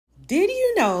Did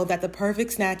you know that the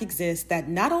perfect snack exists that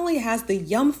not only has the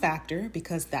yum factor,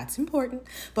 because that's important,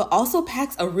 but also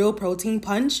packs a real protein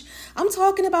punch? I'm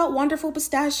talking about Wonderful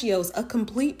Pistachios, a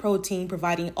complete protein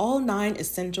providing all 9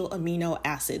 essential amino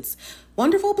acids.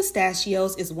 Wonderful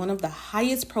Pistachios is one of the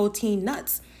highest protein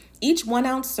nuts. Each 1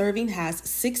 ounce serving has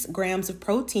 6 grams of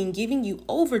protein, giving you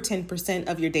over 10%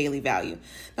 of your daily value.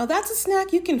 Now that's a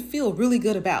snack you can feel really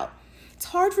good about. It's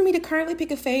hard for me to currently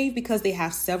pick a fave because they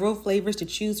have several flavors to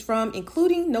choose from,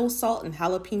 including no salt and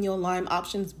jalapeno lime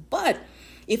options. But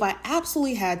if I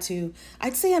absolutely had to,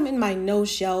 I'd say I'm in my no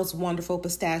shells Wonderful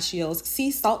Pistachios sea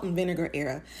salt and vinegar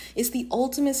era. It's the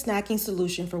ultimate snacking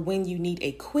solution for when you need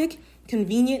a quick,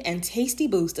 convenient, and tasty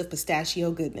boost of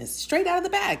pistachio goodness straight out of the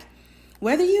bag.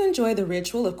 Whether you enjoy the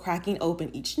ritual of cracking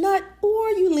open each nut or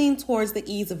you lean towards the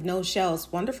ease of no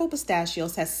shells, Wonderful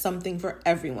Pistachios has something for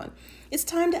everyone. It's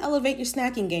time to elevate your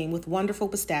snacking game with Wonderful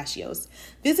Pistachios.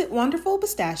 Visit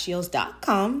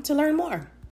wonderfulpistachios.com to learn more.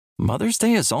 Mother's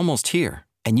Day is almost here,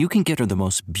 and you can get her the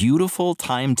most beautiful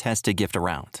time-tested gift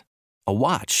around. A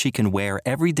watch she can wear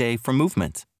every day from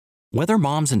Movement. Whether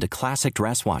mom's into classic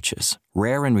dress watches,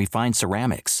 rare and refined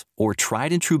ceramics, or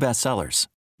tried and true bestsellers,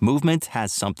 Movement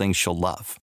has something she'll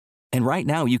love. And right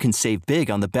now, you can save big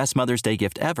on the best Mother's Day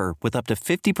gift ever with up to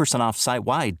 50% off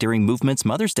site-wide during Movement's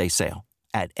Mother's Day sale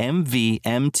at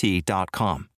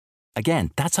MVMT.com.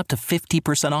 Again, that's up to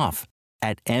 50% off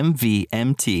at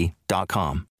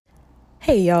MVMT.com.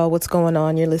 Hey, y'all, what's going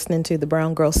on? You're listening to the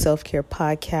Brown Girl Self-Care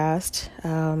Podcast.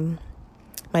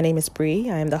 My name is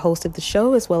Bree. I am the host of the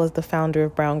show as well as the founder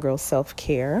of Brown Girl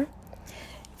Self-Care.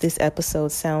 This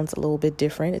episode sounds a little bit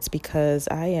different. It's because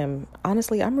I'm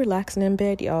relaxing in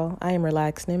bed, y'all. I am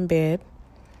relaxing in bed,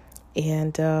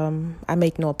 and I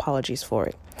make no apologies for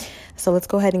it. So let's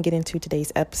go ahead and get into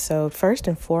today's episode. First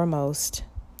and foremost,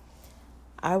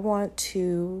 I want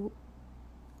to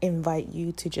invite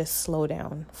you to just slow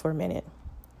down for a minute.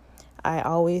 I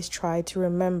always try to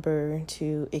remember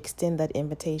to extend that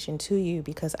invitation to you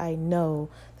because I know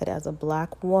that as a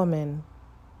Black woman,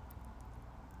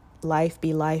 life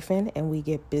be lifing and we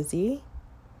get busy.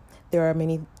 There are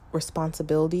many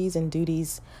responsibilities and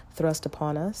duties thrust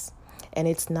upon us, and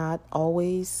it's not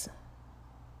always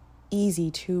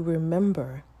easy to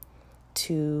remember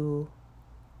to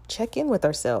check in with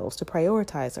ourselves, to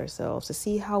prioritize ourselves, to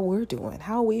see how we're doing,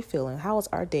 how are we feeling, how is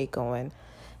our day going,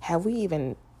 have we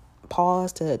even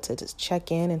paused to just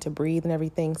check in and to breathe and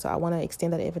everything. So I want to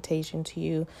extend that invitation to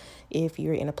you if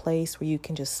you're in a place where you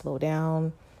can just slow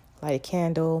down, light a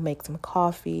candle, make some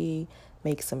coffee,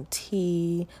 make some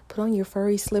tea, put on your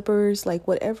furry slippers, like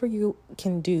whatever you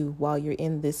can do while you're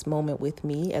in this moment with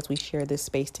me as we share this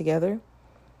space together.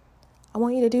 I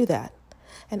want you to do that.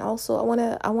 And also I want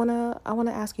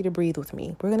to ask you to breathe with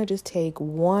me. We're going to just take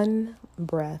one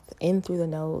breath in through the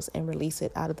nose and release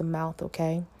it out of the mouth,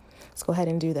 okay? Let's go ahead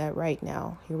and do that right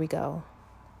now. Here we go.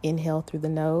 Inhale through the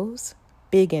nose.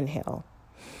 Big inhale.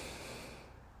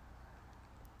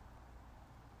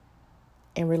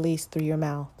 And release through your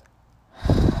mouth.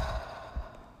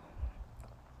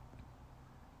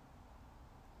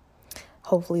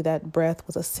 Hopefully that breath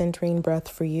was a centering breath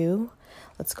for you.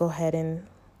 Let's go ahead and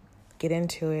get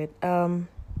into it. I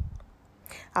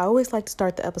always like to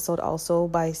start the episode also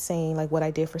by saying like what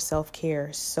I did for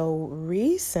self-care. So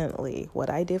recently, what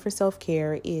I did for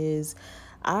self-care is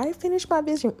I finished my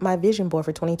vision board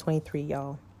for 2023,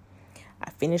 y'all. I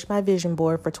finished my vision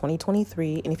board for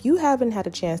 2023. And if you haven't had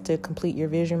a chance to complete your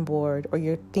vision board, or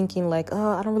you're thinking like,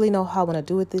 oh, I don't really know how I want to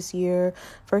do it this year.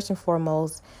 First and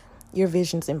foremost, your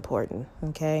vision's important.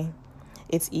 Okay.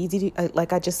 It's easy to,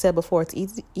 like I just said before,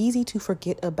 it's easy to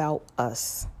forget about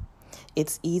us.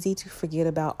 It's easy to forget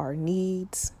about our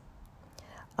needs,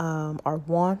 our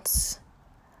wants,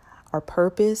 our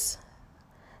purpose.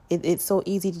 It's so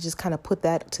easy to just kind of put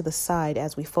that to the side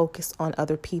as we focus on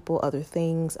other people, other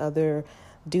things, other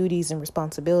duties and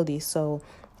responsibilities. So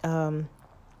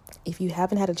if you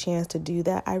haven't had a chance to do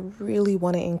that, I really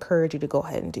want to encourage you to go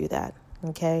ahead and do that.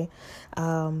 Okay.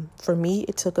 For me,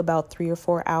 it took about 3 or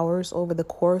 4 hours over the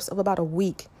course of about a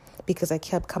week because I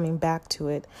kept coming back to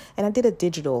it. And I did a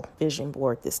digital vision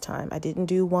board this time. I didn't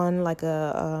do one like you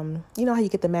know how you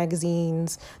get the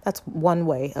magazines? That's one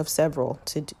way of several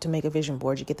to make a vision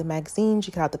board. You get the magazines,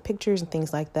 you cut out the pictures and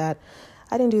things like that.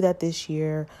 I didn't do that this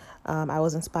year. I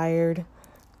was inspired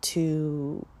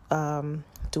to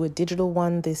do a digital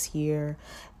one this year.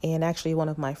 And actually one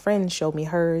of my friends showed me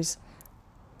hers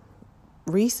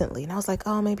recently. And I was like,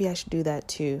 oh, maybe I should do that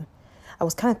too. I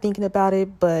was kind of thinking about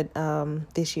it, but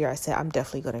this year I said, I'm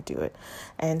definitely going to do it.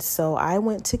 And so I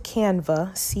went to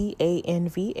Canva,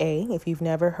 Canva. If you've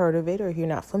never heard of it or you're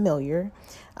not familiar,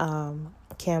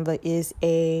 Canva is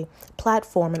a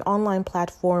platform, an online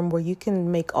platform where you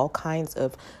can make all kinds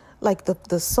of, like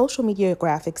the social media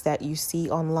graphics that you see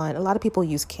online. A lot of people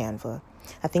use Canva.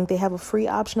 I think they have a free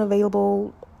option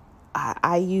available.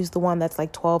 I use the one that's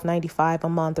like $12.95 a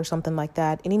month or something like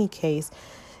that. In any case,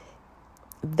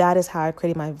 that is how I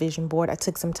created my vision board. I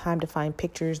took some time to find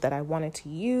pictures that I wanted to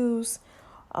use.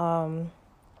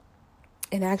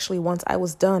 And actually, once I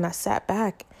was done, I sat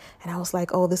back and I was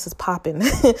like, oh, this is popping.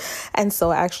 And so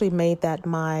I actually made that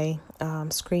my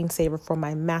screensaver for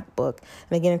my MacBook.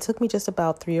 And again, it took me just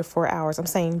about 3 or 4 hours. I'm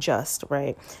saying just,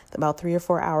 right? About 3 or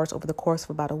 4 hours over the course of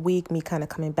about a week, me kind of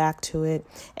coming back to it.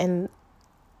 And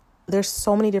there's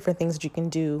so many different things that you can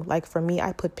do. Like for me,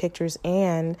 I put pictures,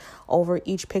 and over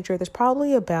each picture, there's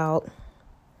probably about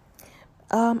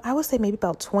I would say maybe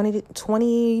about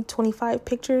 25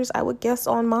 pictures, I would guess,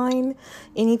 on mine.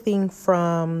 Anything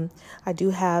from, I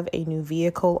do have a new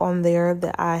vehicle on there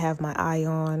that I have my eye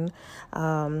on.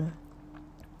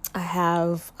 I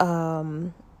have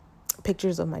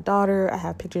pictures of my daughter. I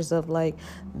have pictures of like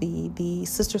the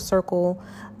sister circle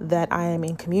that I am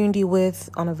in community with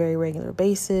on a very regular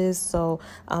basis. So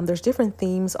there's different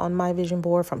themes on my vision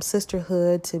board, from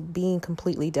sisterhood to being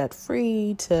completely debt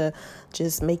free to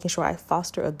just making sure I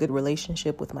foster a good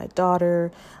relationship with my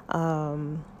daughter.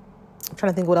 I'm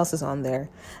trying to think what else is on there.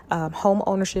 Home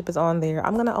ownership is on there.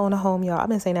 I'm going to own a home, y'all. I've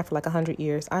been saying that for like 100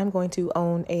 years. I'm going to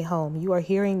own a home. You are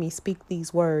hearing me speak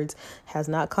these words. Has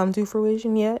not come to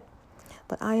fruition yet,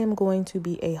 but I am going to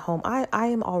be a home. I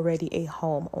am already a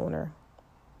homeowner.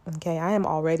 Okay, I am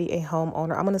already a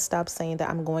homeowner. I'm going to stop saying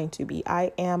that I'm going to be.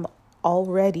 I am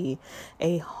already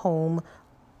a home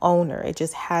owner. It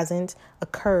just hasn't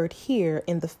occurred here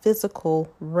in the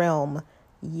physical realm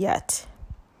yet.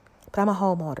 But I'm a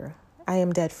homeowner. I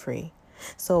am debt free.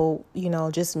 So,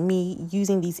 just me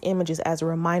using these images as a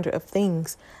reminder of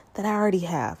things that I already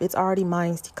have. It's already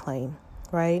mine to claim,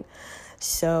 right?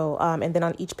 So, and then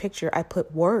on each picture, I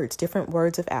put words, different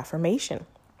words of affirmation.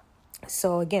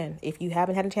 So again, if you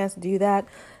haven't had a chance to do that,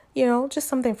 just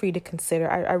something for you to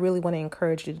consider. I really want to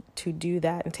encourage you to do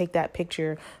that and take that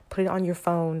picture, put it on your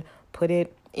phone, put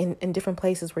it in different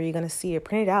places where you're going to see it.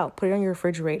 Print it out, put it on your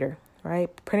refrigerator, right?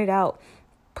 Print it out,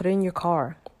 put it in your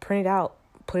car, print it out,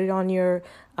 put it on your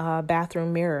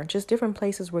bathroom mirror, just different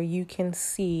places where you can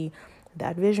see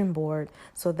that vision board.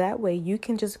 So that way you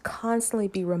can just constantly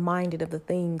be reminded of the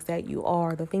things that you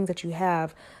are, the things that you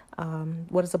have.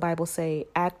 What does the Bible say?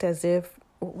 Act as if,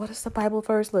 what is the Bible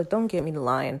verse? Look, don't get me to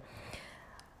lying.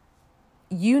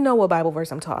 You know what Bible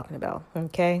verse I'm talking about.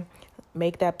 Okay.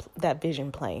 Make that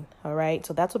vision plain. All right.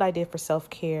 So that's what I did for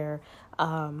self-care,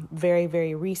 very,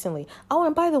 very recently. Oh,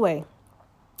 and by the way,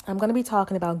 I'm going to be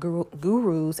talking about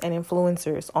gurus and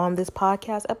influencers on this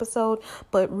podcast episode.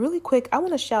 But really quick, I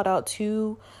want to shout out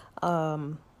two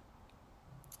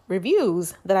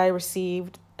reviews that I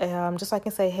received. Just so I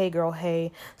can say, hey, girl,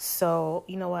 hey. So,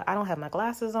 you know what? I don't have my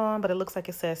glasses on, but it looks like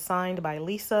it says signed by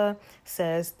Lisa.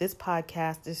 Says, this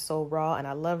podcast is so raw, and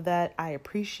I love that. I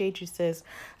appreciate you, sis.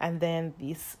 And then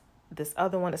this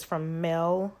other one is from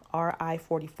Mel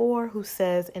RI44, who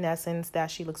says, in essence,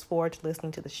 that she looks forward to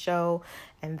listening to the show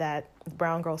and that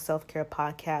Brown Girl Self-Care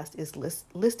Podcast is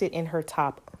listed in her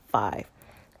top 5.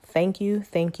 Thank you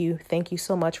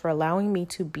so much for allowing me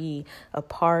to be a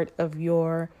part of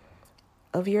your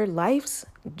life's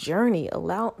journey.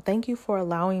 Thank you for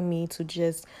allowing me to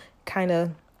just kind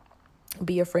of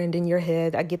be a friend in your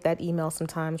head. I get that email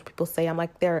sometimes. People say I'm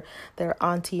like their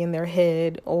auntie in their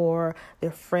head, or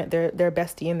their friend, their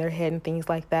bestie in their head, and things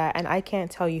like that. And I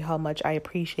can't tell you how much I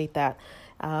appreciate that.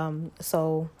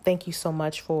 So thank you so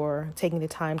much for taking the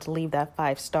time to leave that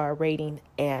 5-star rating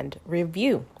and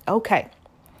review. Okay.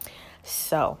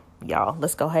 So y'all,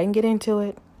 let's go ahead and get into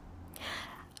it.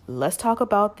 Let's talk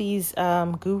about these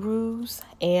gurus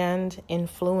and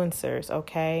influencers,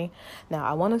 okay? Now,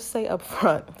 I want to say up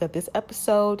front that this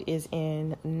episode is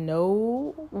in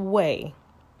no way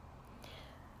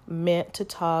meant to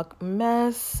talk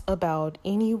mess about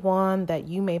anyone that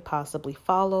you may possibly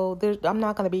follow. I'm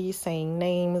not going to be saying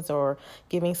names or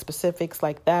giving specifics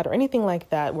like that or anything like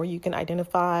that where you can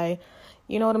identify,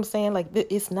 you know what I'm saying? Like,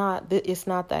 it's not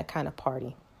that kind of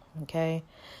party, okay?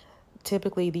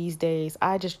 Typically these days,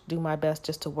 I just do my best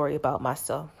just to worry about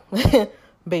myself,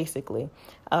 basically.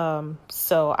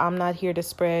 So I'm not here to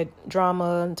spread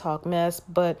drama and talk mess,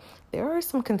 but there are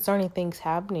some concerning things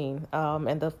happening.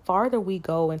 And the farther we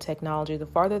go in technology, the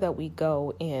farther that we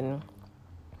go in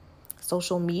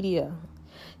social media,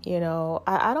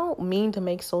 I don't mean to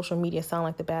make social media sound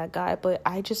like the bad guy, but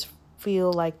I just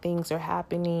feel like things are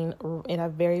happening in a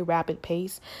very rapid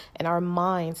pace, and our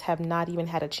minds have not even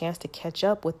had a chance to catch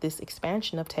up with this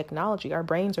expansion of technology. Our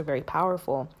brains are very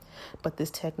powerful, but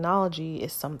this technology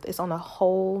is it's on a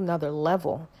whole nother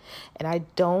level. And I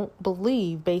don't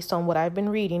believe, based on what I've been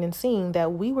reading and seeing,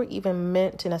 that we were even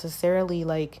meant to necessarily,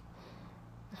 like,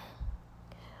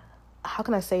 how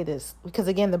can I say this? Because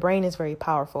again, the brain is very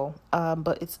powerful.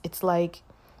 But it's like,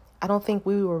 I don't think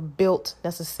we were built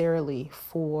necessarily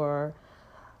for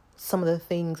some of the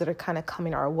things that are kind of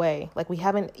coming our way. Like, we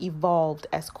haven't evolved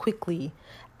as quickly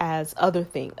as other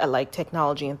things, like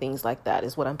technology and things like that,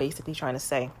 is what I'm basically trying to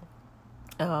say.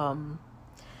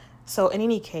 So in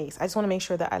any case, I just want to make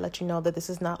sure that I let you know that this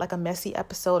is not like a messy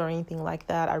episode or anything like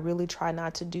that. I really try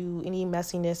not to do any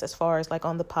messiness as far as like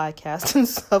on the podcast and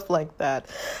stuff like that.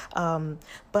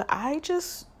 But I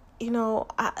just,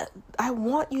 I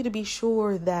want you to be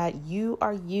sure that you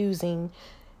are using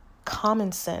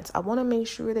common sense. I want to make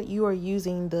sure that you are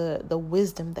using the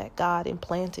wisdom that God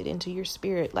implanted into your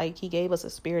spirit. Like, he gave us a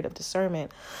spirit of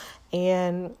discernment.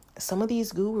 And some of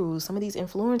these gurus, some of these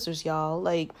influencers, y'all,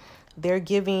 like, they're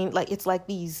giving, like, it's like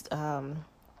these,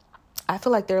 I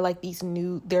feel like they're like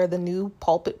they're the new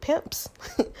pulpit pimps,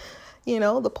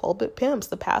 the pulpit pimps,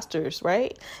 the pastors,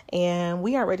 right? And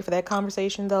we aren't ready for that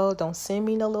conversation, though. Don't send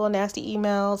me no little nasty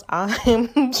emails.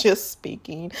 I'm just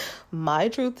speaking my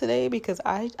truth today, because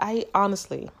I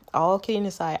honestly, all kidding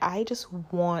aside, I just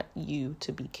want you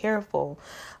to be careful.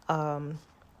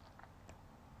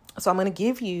 So I'm going to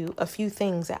give you a few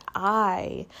things that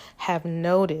I have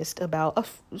noticed about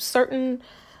certain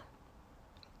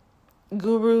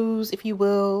gurus, if you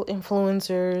will,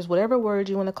 influencers, whatever word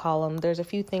you want to call them. There's a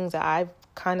few things that I've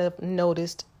kind of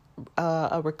noticed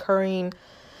a recurring,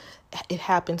 it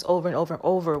happens over and over and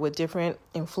over with different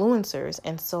influencers.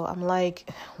 And so I'm like,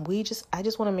 I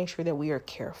just want to make sure that we are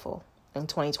careful in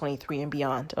 2023 and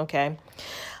beyond. Okay.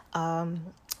 Now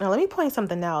let me point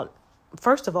something out.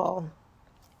 First of all,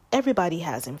 everybody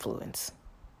has influence.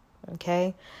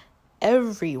 Okay.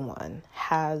 Everyone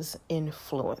has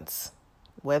influence,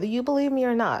 whether you believe me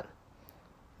or not.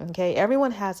 Okay.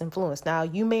 Everyone has influence. Now,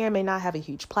 you may or may not have a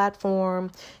huge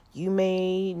platform. You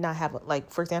may not have, like,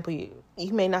 for example,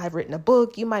 you may not have written a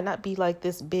book. You might not be like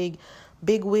this big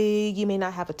wig. You may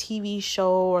not have a TV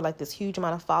show or like this huge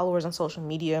amount of followers on social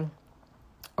media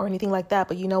or anything like that.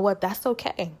 But you know what? That's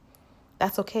okay.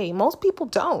 That's okay. Most people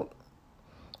don't.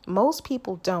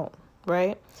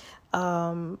 Right?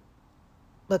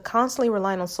 But constantly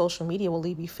relying on social media will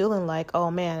leave you feeling like,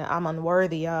 oh man, I'm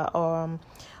unworthy,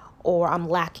 or I'm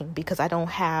lacking because I don't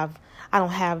have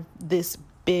this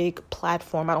big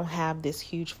platform. I don't have this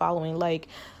huge following. Like,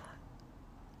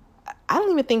 I don't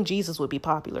even think Jesus would be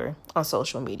popular on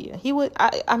social media. He would,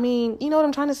 I mean, you know what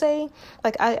I'm trying to say?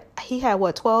 Like, he had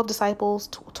 12 disciples,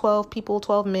 12 people,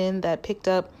 12 men that picked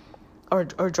up or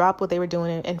dropped what they were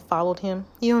doing and followed him.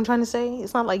 You know what I'm trying to say?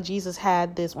 It's not like Jesus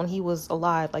had this, when he was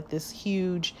alive, like this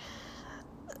huge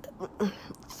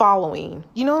following.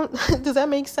 Does that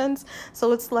make sense?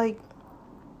 So it's like,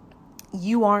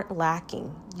 you aren't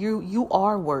lacking. You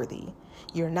are worthy.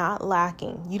 You're not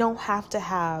lacking. You don't have to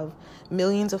have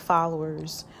millions of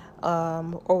followers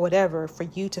or whatever for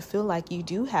you to feel like you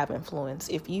do have influence.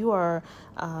 If you are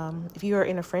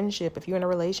in a friendship, if you're in a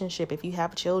relationship, if you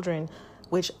have children,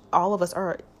 which all of us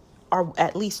are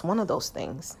at least one of those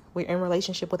things. We're in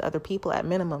relationship with other people at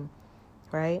minimum,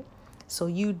 right? So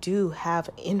you do have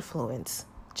influence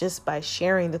just by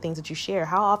sharing the things that you share.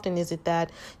 How often is it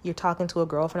that you're talking to a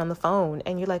girlfriend on the phone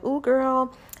and you're like, "Oh,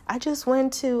 girl, I just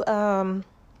went to,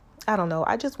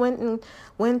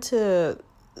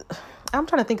 I'm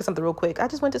trying to think of something real quick. I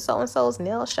just went to so-and-so's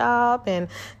nail shop and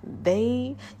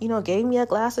they, gave me a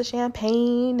glass of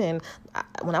champagne. And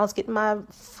when I was getting my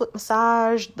foot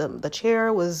massage, the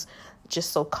chair was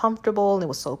just so comfortable and it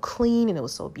was so clean and it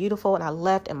was so beautiful. And I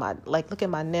left and look at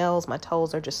my nails, my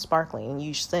toes are just sparkling. And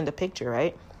you send a picture,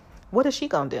 right? What is she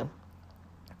going to do?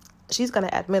 She's going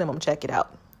to at minimum check it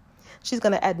out. She's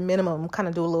going to at minimum kind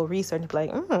of do a little research and be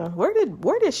like,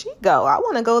 where did she go? I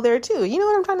want to go there too. You know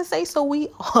what I'm trying to say? So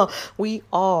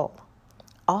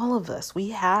all of us, we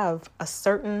have a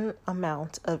certain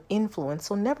amount of influence.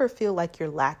 So never feel like you're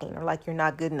lacking or like you're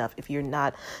not good enough if you're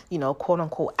not, quote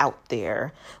unquote out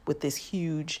there with this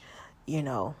huge,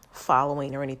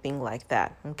 following or anything like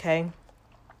that. Okay.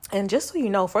 And just so you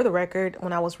know, for the record,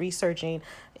 when I was researching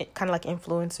kind of like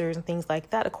influencers and things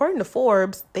like that, according to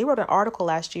Forbes, they wrote an article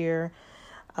last year.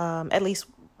 At least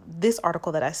this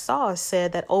article that I saw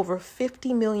said that over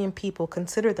 50 million people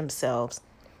consider themselves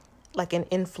like an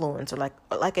influencer,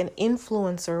 like an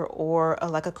influencer or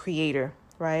like a creator,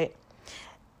 right?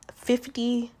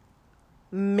 50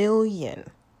 million.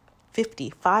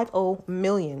 50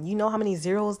 million. You know how many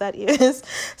zeros that is?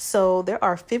 So there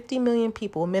are 50 million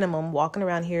people minimum walking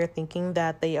around here thinking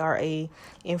that they are a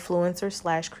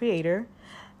influencer / creator,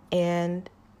 and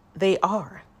they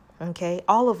are. Okay,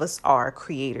 all of us are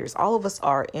creators. All of us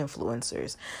are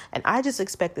influencers. And I just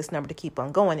expect this number to keep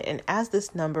on going. And as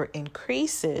this number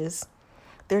increases,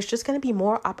 there's just going to be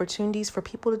more opportunities for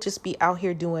people to just be out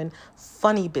here doing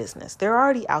funny business. They're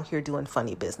already out here doing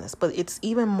funny business, but it's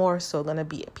even more so going to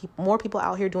be more people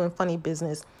out here doing funny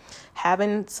business,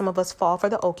 having some of us fall for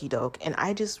the okie doke. And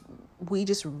we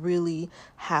just really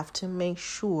have to make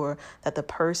sure that the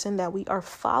person that we are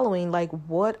following, like,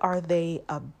 what are they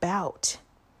about?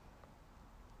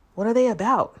 What are they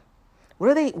about?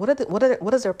 What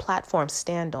does their platform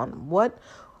stand on? What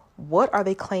are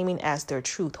they claiming as their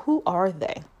truth? Who are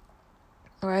they?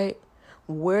 Right?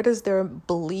 Where does their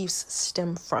beliefs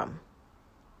stem from?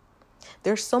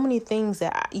 There's so many things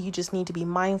that you just need to be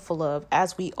mindful of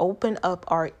as we open up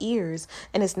our ears.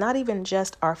 And it's not even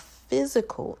just our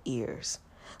physical ears.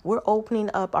 We're opening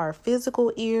up our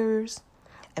physical ears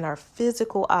and our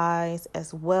physical eyes,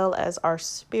 as well as our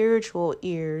spiritual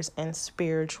ears and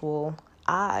spiritual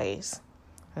eyes.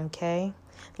 Okay?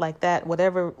 Like that,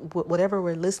 whatever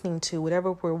we're listening to,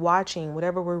 whatever we're watching,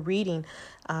 whatever we're reading,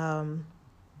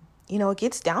 it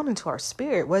gets down into our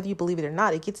spirit, whether you believe it or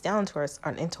not. It gets down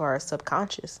into our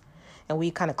subconscious, and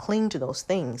we kind of cling to those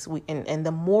things. And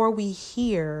the more we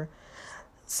hear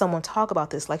someone talk about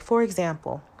this, like, for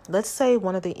example, let's say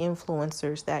one of the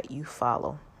influencers that you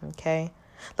follow, okay?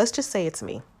 Let's just say it's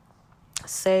me.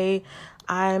 Say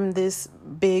I'm this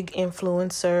big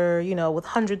influencer, with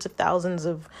hundreds of thousands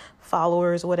of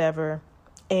followers, whatever.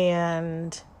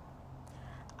 And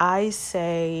I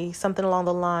say something along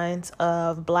the lines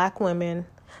of Black women,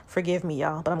 forgive me,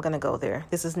 y'all, but I'm going to go there.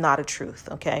 This is not a truth,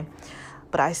 okay?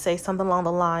 But I say something along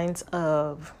the lines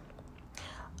of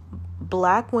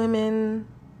Black women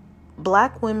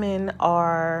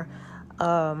are,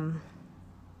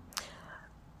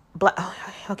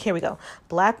 here we go.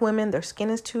 Black women, their skin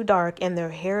is too dark and their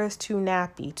hair is too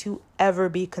nappy to ever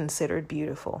be considered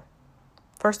beautiful.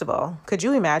 First of all, could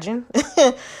you imagine?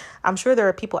 I'm sure there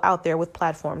are people out there with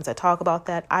platforms that talk about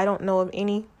that. I don't know of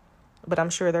any, but I'm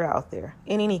sure they're out there.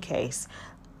 In any case,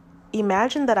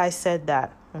 imagine that I said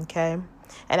that, okay?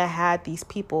 And I had these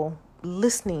people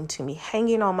listening to me,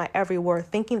 hanging on my every word,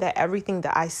 thinking that everything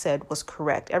that I said was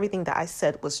correct. Everything that I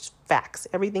said was facts.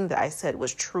 Everything that I said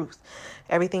was truth.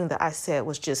 Everything that I said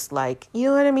was just like, you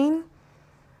know what I mean?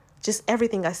 Just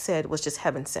everything I said was just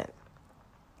heaven sent.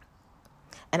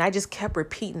 And I just kept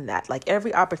repeating that, like,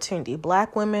 every opportunity.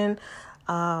 Black women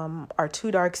are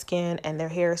too dark skinned and their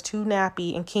hair is too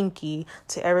nappy and kinky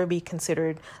to ever be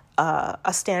considered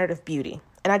a standard of beauty.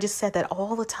 And I just said that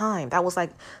all the time. That was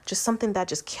like just something that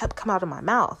just kept coming out of my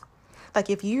mouth. Like,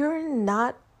 if you're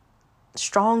not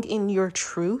strong in your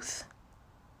truth,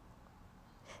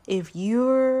 if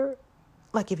you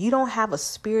don't have a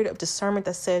spirit of discernment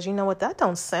that says, you know what, that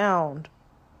don't sound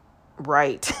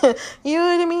right. You know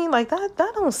what I mean? Like, that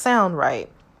don't sound right.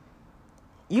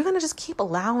 You're going to just keep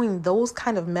allowing those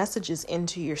kind of messages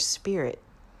into your spirit.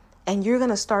 And you're going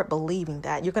to start believing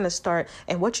that. You're going to start,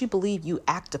 and what you believe, you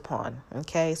act upon.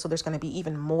 Okay. So there's going to be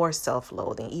even more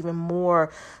self-loathing, even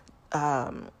more,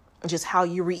 just how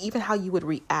you would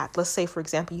react. Let's say, for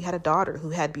example, you had a daughter who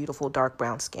had beautiful dark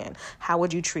brown skin. How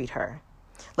would you treat her?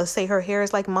 Let's say her hair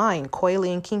is like mine,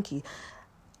 coily and kinky.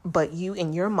 But you,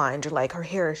 in your mind, you're like, her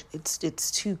hair, it's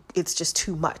just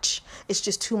too much. It's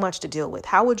just too much to deal with.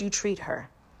 How would you treat her?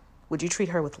 Would you treat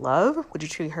her with love? Would you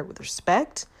treat her with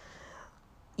respect?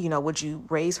 Would you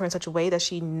raise her in such a way that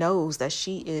she knows that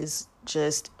she is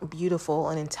just beautiful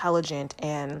and intelligent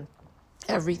and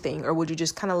everything? Or would you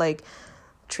just kind of like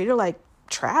treat her like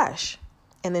trash?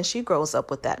 And then she grows up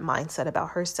with that mindset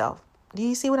about herself. Do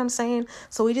you see what I'm saying?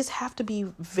 So we just have to be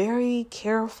very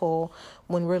careful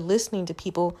when we're listening to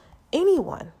people,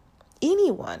 anyone,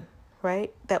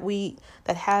 right? That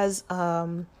has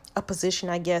a position,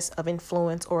 I guess, of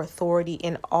influence or authority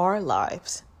in our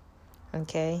lives.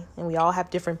 Okay. And we all have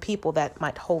different people that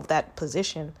might hold that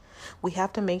position. We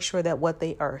have to make sure that what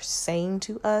they are saying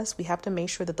to us, we have to make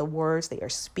sure that the words they are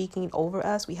speaking over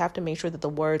us, we have to make sure that the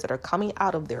words that are coming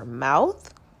out of their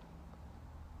mouth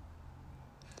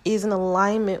is in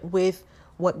alignment with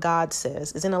what God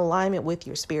says, is in alignment with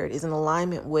your spirit, is in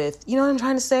alignment with, you know what I'm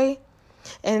trying to say?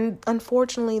 And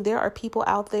unfortunately, there are people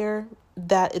out there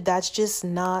that's just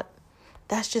not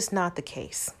the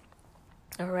case.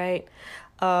 All right.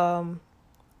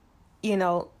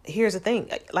 here's the thing.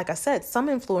 Like I said, some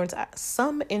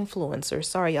influencers,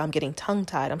 sorry, I'm getting tongue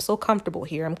tied. I'm so comfortable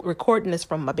here. I'm recording this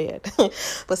from my bed.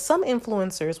 But some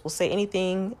influencers will say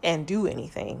anything and do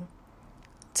anything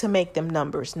to make them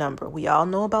numbers number. We all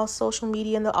know about social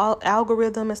media and the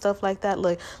algorithm and stuff like that.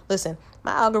 Look, listen,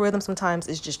 my algorithm sometimes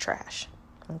is just trash.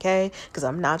 Okay, because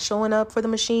I'm not showing up for the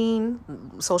machine.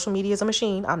 Social media is a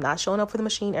machine. I'm not showing up for the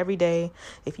machine every day.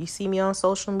 If you see me on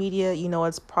social media,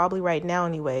 it's probably right now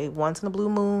anyway, once in a blue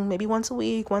moon, maybe once a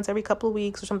week, once every couple of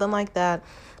weeks or something like that,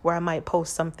 where I might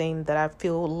post something that I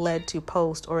feel led to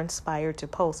post or inspired to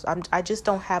post. I just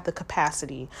don't have the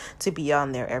capacity to be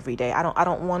on there every day. I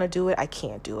don't want to do it. I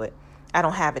can't do it. I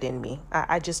don't have it in me.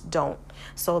 I just don't.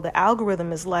 So the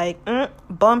algorithm is like,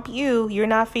 bump you. You're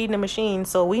not feeding the machine.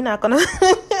 So we're not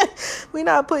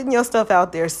putting your stuff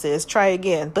out there, sis. Try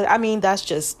again. But I mean,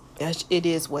 it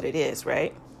is what it is,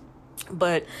 right?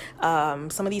 But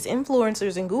some of these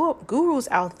influencers and gurus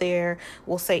out there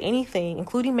will say anything,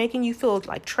 including making you feel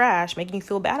like trash, making you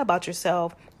feel bad about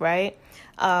yourself, right?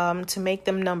 To make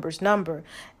them numbers number.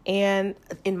 And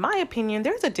in my opinion,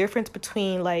 there's a difference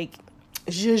between like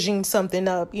zhuzhing something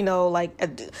up, like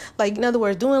in other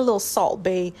words, doing a little Salt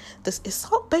Bae. Is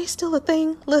Salt Bae still a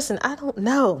thing? Listen, I don't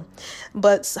know,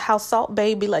 but how Salt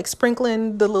Bae be like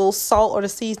sprinkling the little salt or the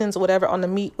seasonings or whatever on the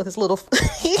meat with his little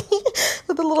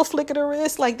with a little flick of the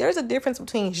wrist. Like, there's a difference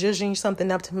between zhuzhing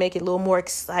something up to make it a little more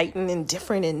exciting and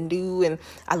different and new, and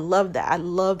I love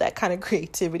that kind of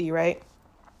creativity, right?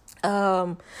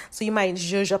 So you might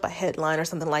zhuzh up a headline or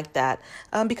something like that,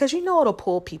 because it'll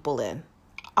pull people in.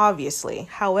 Obviously.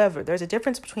 However, there's a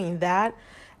difference between that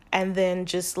and then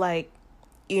just like,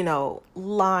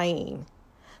 lying,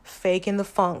 faking the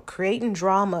funk, creating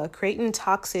drama, creating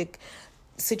toxic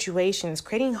situations,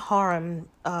 creating harm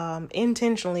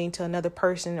intentionally to another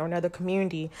person or another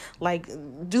community, like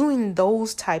doing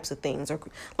those types of things, or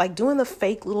like doing the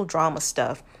fake little drama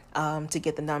stuff to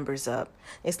get the numbers up.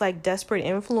 It's like desperate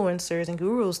influencers and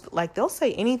gurus, like they'll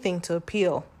say anything to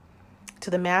appeal to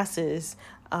the masses.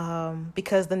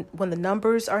 Because when the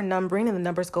numbers are numbering and the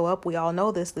numbers go up, we all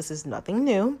know this is nothing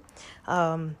new.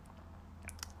 That's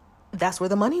where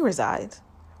the money resides,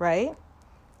 right?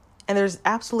 And there's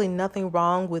absolutely nothing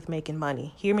wrong with making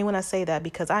money. Hear me when I say that,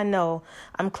 because I know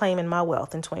I'm claiming my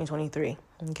wealth in 2023.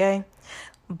 Okay.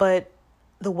 But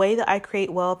the way that I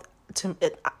create wealth,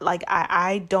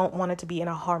 I don't want it to be in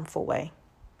a harmful way.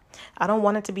 I don't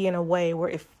want it to be in a way where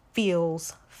it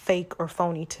feels fake or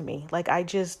phony to me.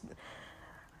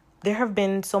 There have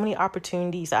been so many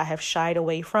opportunities I have shied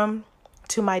away from,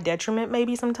 to my detriment,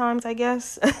 maybe sometimes, I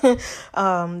guess,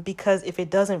 because if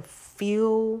it doesn't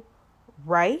feel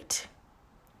right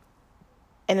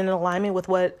and in alignment with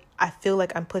what I feel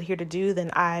like I'm put here to do, then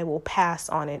I will pass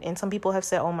on it. And some people have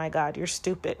said, oh my God, you're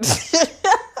stupid.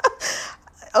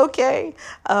 Okay.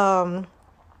 Or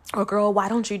girl, why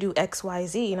don't you do X, Y,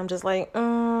 Z? And I'm just like, you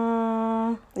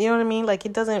know what I mean? Like,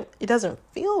 it doesn't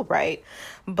feel right.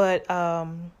 But,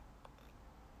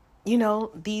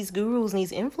 these gurus and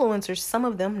these influencers, some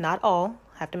of them, not all,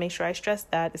 I have to make sure I stress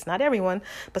that it's not everyone,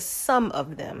 but some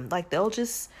of them, like, they'll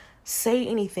just say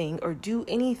anything or do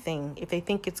anything if they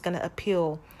think it's going to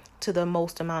appeal to the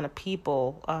most amount of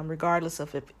people, regardless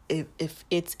of if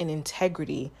it's in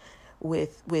integrity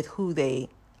with who they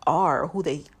are, who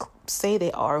they say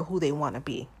they are, who they want to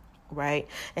be, right?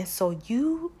 And so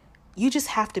you just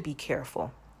have to be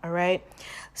careful, all right?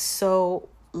 So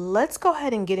let's go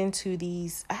ahead and get into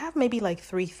these. I have maybe like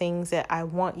 3 things that I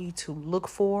want you to look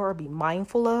for or be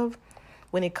mindful of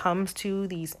when it comes to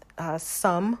these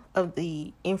some of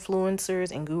the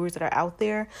influencers and gurus that are out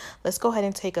there. Let's go ahead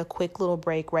and take a quick little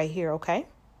break right here, okay?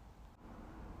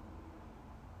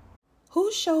 Who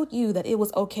showed you that it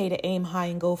was okay to aim high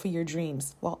and go for your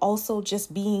dreams while also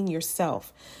just being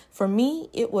yourself? For me,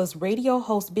 it was radio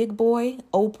host Big Boy,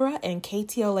 Oprah, and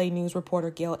KTLA News reporter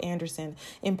Gail Anderson.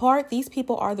 In part, these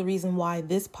people are the reason why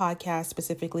this podcast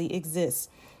specifically exists.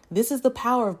 This is the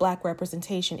power of Black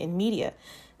representation in media.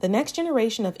 The next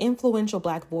generation of influential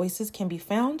Black voices can be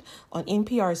found on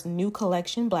NPR's new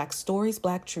collection, Black Stories,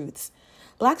 Black Truths.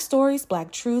 Black Stories,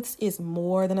 Black Truths is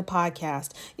more than a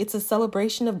podcast. It's a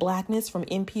celebration of Blackness from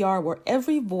NPR, where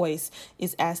every voice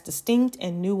is as distinct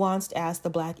and nuanced as the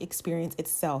Black experience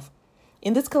itself.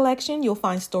 In this collection, you'll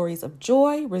find stories of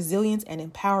joy, resilience, and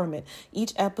empowerment.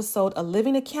 Each episode a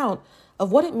living account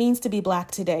of what it means to be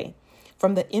Black today.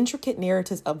 From the intricate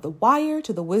narratives of The Wire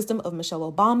to the wisdom of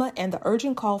Michelle Obama and the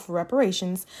urgent call for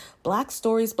reparations, Black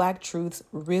Stories, Black Truths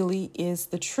really is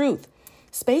the truth.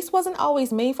 Space wasn't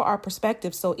always made for our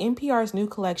perspective, so NPR's new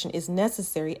collection is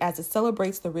necessary as it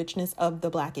celebrates the richness of the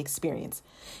Black experience.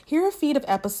 Here are a feed of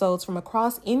episodes from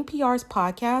across NPR's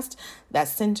podcast that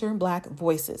center Black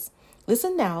voices.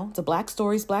 Listen now to Black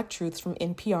Stories, Black Truths from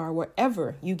NPR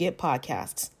wherever you get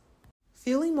podcasts.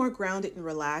 Feeling more grounded and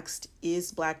relaxed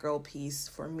is Black girl peace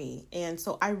for me. And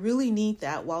so I really need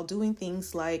that while doing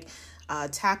things like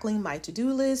tackling my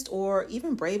to-do list or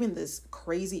even braving this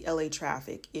crazy LA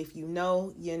traffic. If you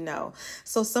know, you know.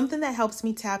 So something that helps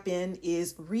me tap in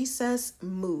is Recess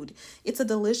Mood. It's a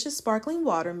delicious sparkling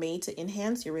water made to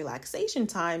enhance your relaxation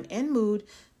time and mood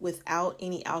without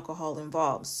any alcohol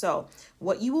involved. So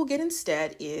what you will get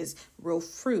instead is real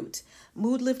fruit,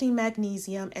 mood-lifting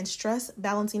magnesium, and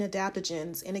stress-balancing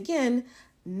adaptogens. And again,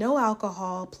 no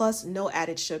alcohol plus no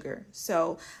added sugar.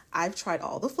 So I've tried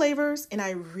all the flavors and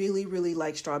I really, really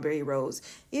like strawberry rose.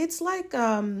 It's like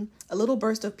a little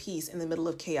burst of peace in the middle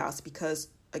of chaos because,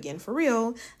 again, for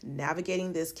real,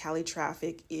 navigating this Cali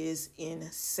traffic is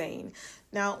insane.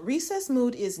 Now, Recess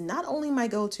Mood is not only my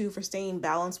go-to for staying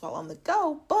balanced while on the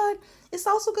go, but it's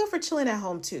also good for chilling at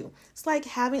home too. It's like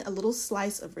having a little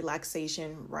slice of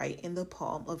relaxation right in the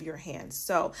palm of your hand.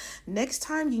 So next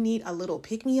time you need a little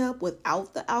pick-me-up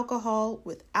without the alcohol,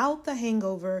 without the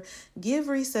hangover, give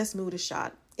Recess Mood a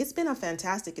shot. It's been a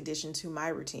fantastic addition to my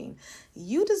routine.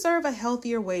 You deserve a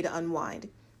healthier way to unwind.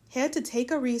 Head to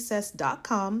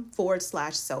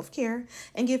takearecess.com/self-care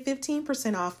and get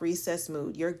 15% off Recess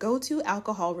Mood, your go-to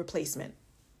alcohol replacement.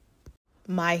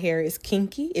 My hair is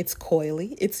kinky, it's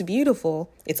coily, it's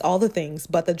beautiful, it's all the things,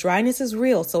 but the dryness is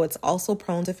real, so it's also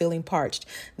prone to feeling parched.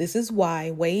 This is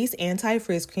why Ouai's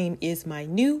Anti-Frizz Cream is my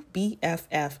new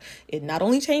BFF. It not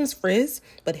only changes frizz,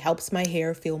 but helps my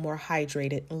hair feel more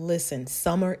hydrated. Listen,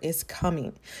 summer is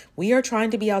coming. We are trying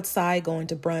to be outside, going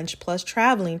to brunch, plus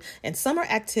traveling, and summer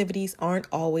activities aren't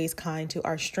always kind to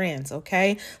our strands,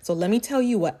 okay? So let me tell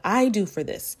you what I do for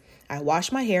this. I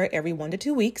wash my hair every 1 to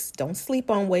 2 weeks. Don't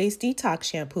sleep on Ouai's Detox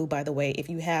Shampoo, by the way, if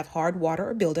you have hard water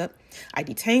or buildup. I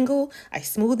detangle, I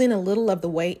smooth in a little of the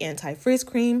Ouai Anti-Frizz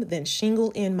Cream, then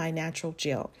shingle in my natural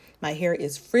gel. My hair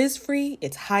is frizz-free,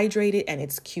 it's hydrated, and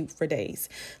it's cute for days.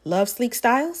 Love sleek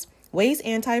styles? Ouai's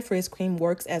Anti-Frizz Cream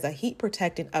works as a heat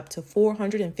protectant up to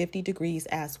 450 degrees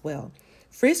as well.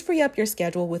 Frizz-free up your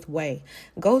schedule with Ouai.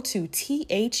 Go to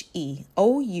THEOUAI.com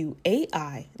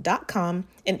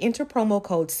and enter promo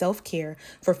code SELFCARE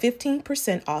for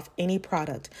 15% off any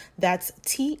product. That's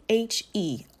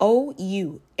THEOUAI.com,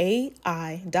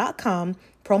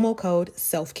 promo code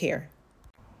SELFCARE.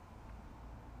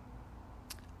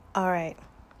 All right,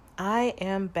 I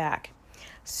am back.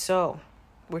 So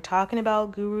we're talking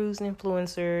about gurus and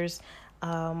influencers,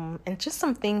 and just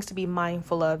some things to be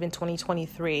mindful of in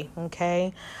 2023,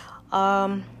 okay?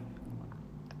 The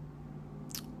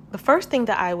first thing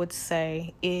that I would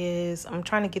say is, I'm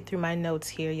trying to get through my notes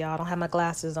here, y'all. I don't have my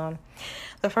glasses on.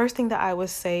 The first thing that I would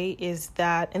say is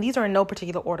that, and these are in no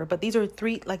particular order, but these are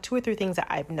 2 or 3 things that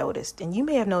I've noticed, and you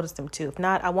may have noticed them too. If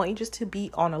not, I want you just to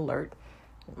be on alert,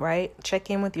 right? Check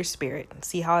in with your spirit,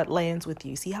 see how it lands with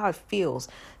you, see how it feels.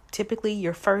 Typically,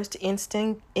 your first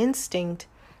instinct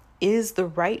is the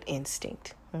right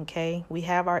instinct, okay? We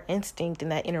have our instinct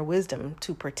and that inner wisdom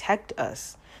to protect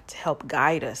us, to help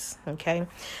guide us, okay?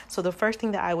 So the first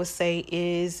thing that I would say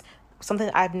is, something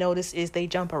that I've noticed is they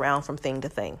jump around from thing to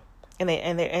thing. And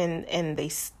they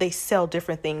sell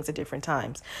different things at different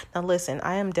times. Now listen,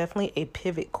 I am definitely a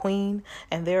pivot queen,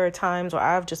 and there are times where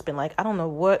I've just been like, I don't know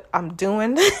what I'm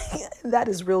doing. That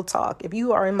is real talk. If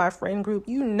you are in my friend group,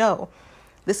 you know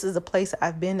this is a place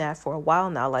I've been at for a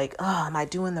while now. Like, oh, am I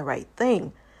doing the right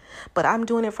thing? But I'm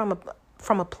doing it from a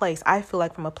place, I feel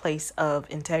like from a place of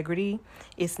integrity.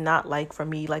 It's not like, for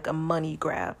me, like a money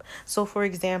grab. So for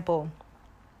example,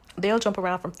 they'll jump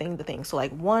around from thing to thing. So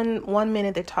like one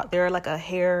minute they're like a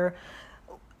hair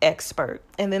expert,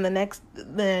 and then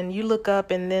then you look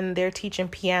up and then they're teaching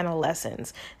piano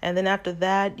lessons, and then after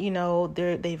that,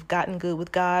 they've gotten good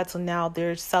with God, so now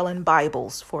they're selling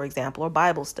Bibles, for example, or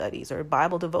Bible studies or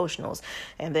Bible devotionals,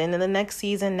 and then in the next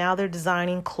season now they're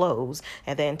designing clothes,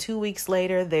 and then 2 weeks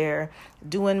later they're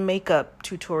doing makeup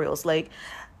tutorials. Like,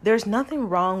 there's nothing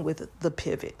wrong with the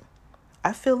pivot.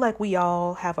 I feel like we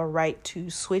all have a right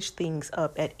to switch things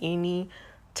up at any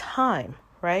time,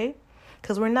 right?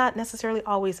 Because we're not necessarily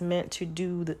always meant to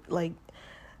do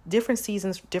different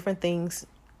seasons, different things.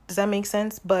 Does that make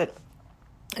sense? But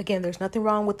again, there's nothing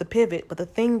wrong with the pivot. But the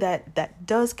thing that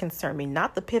does concern me,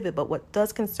 not the pivot, but what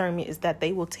does concern me, is that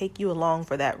they will take you along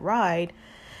for that ride.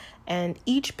 And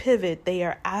each pivot, they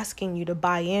are asking you to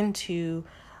buy into,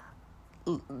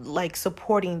 like,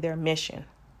 supporting their mission.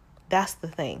 That's the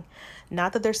thing.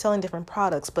 Not that they're selling different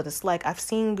products, but it's like I've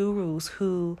seen gurus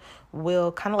who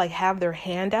will kind of like have their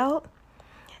hand out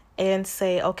and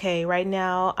say, okay, right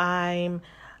now I'm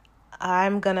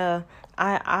gonna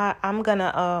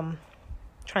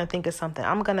trying to think of something.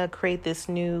 I'm gonna create this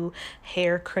new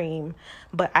hair cream,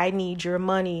 but I need your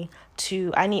money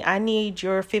I need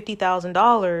your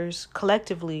 $50,000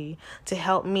 collectively to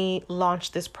help me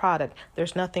launch this product.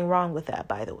 There's nothing wrong with that,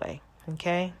 by the way.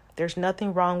 Okay? There's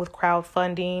nothing wrong with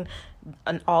crowdfunding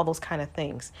and all those kind of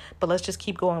things. But let's just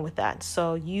keep going with that.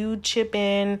 So you chip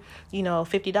in,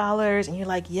 $50 and you're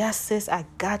like, yes, sis, I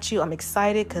got you. I'm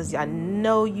excited because I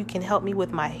know you can help me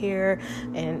with my hair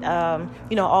and,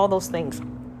 all those things.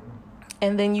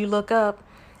 And then you look up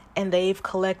and they've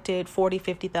collected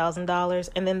 $40,000, $50,000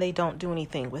 and then they don't do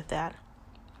anything with that.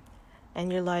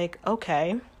 And you're like,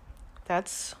 okay,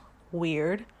 that's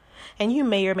weird. And you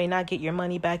may or may not get your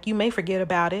money back. You may forget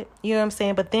about it. You know what I'm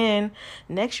saying? But then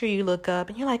next year you look up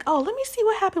and you're like, oh, let me see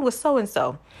what happened with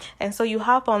so-and-so. And so you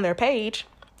hop on their page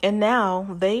and now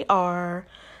they are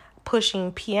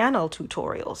pushing piano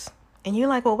tutorials. And you're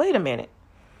like, well, wait a minute.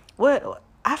 What?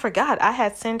 I forgot. I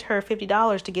had sent her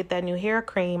 $50 to get that new hair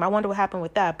cream. I wonder what happened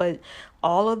with that. But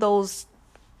all of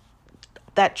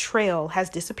that trail has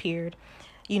disappeared.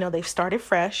 They've started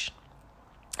fresh.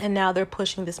 And now they're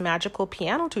pushing this magical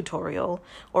piano tutorial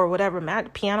or whatever,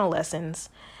 piano lessons.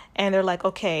 And they're like,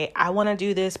 okay, I want to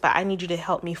do this, but I need you to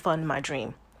help me fund my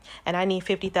dream. And I need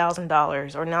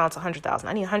 $50,000 or now it's $100,000.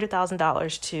 I need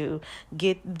 $100,000 to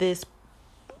get this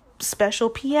special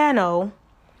piano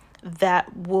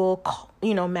that will,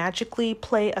 magically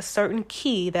play a certain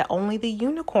key that only the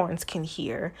unicorns can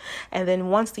hear. And then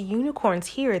once the unicorns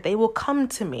hear it, they will come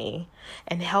to me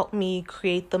and help me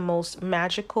create the most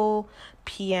magical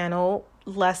piano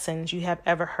lessons you have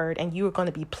ever heard. And you are going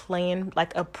to be playing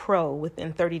like a pro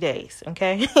within 30 days.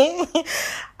 Okay.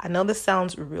 I know this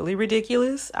sounds really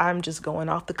ridiculous. I'm just going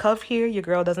off the cuff here. Your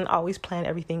girl doesn't always plan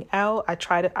everything out.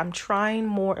 I'm trying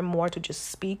more and more to just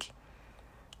speak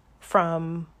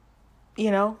from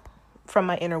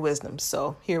my inner wisdom.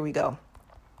 So here we go.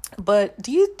 But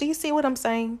do you see what I'm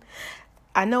saying?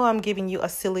 I know I'm giving you a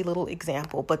silly little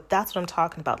example, but that's what I'm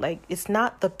talking about. Like, it's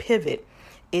not the pivot.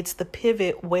 It's the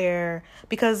pivot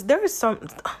because there is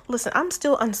listen, I'm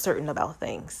still uncertain about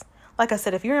things. Like I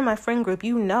said, if you're in my friend group,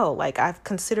 like I've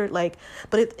considered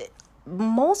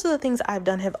most of the things I've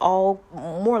done have all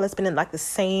more or less been in like the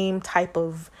same type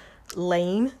of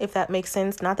lane, if that makes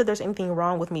sense. Not that there's anything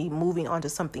wrong with me moving on to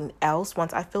something else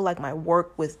once I feel like my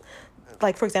work with,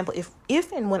 like, for example,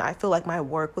 if and when I feel like my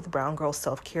work with Brown Girl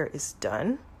Self-Care is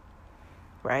done,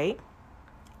 right?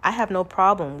 I have no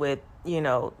problem with,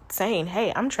 saying,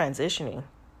 hey, I'm transitioning.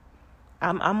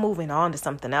 I'm moving on to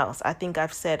something else. I think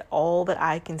I've said all that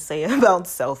I can say about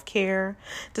self-care.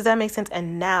 Does that make sense?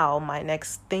 And now my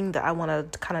next thing that I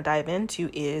want to kind of dive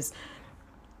into is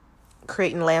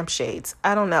creating lampshades.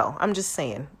 I don't know. I'm just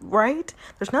saying, right?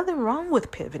 There's nothing wrong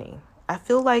with pivoting. I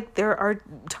feel like there are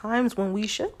times when we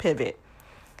should pivot.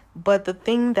 But the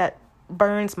thing that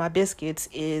burns my biscuits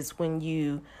is when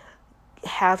you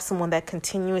have someone that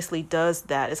continuously does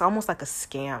that. It's almost like a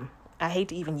scam. I hate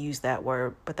to even use that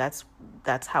word, but that's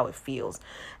how it feels.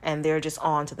 And they're just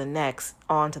on to the next,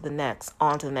 on to the next,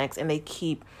 on to the next. And they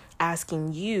keep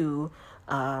asking you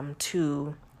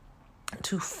to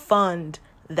fund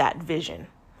that vision,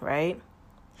 right?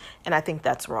 And I think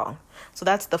that's wrong. So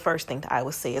that's the first thing that I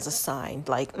would say is a sign,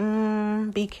 like,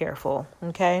 be careful,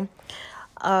 okay?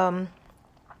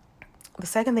 The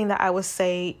second thing that I would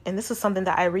say, and this is something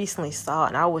that I recently saw,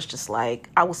 and I was just like,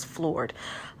 I was floored.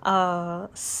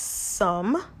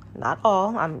 Some, not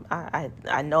all,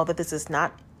 I know that this does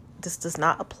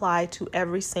not apply to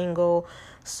every single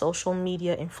social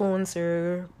media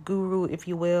influencer, guru, if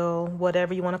you will,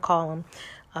 whatever you want to call them.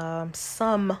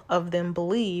 Some of them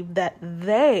believe that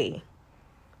they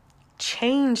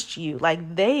changed you,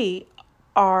 like they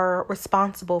are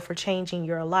responsible for changing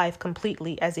your life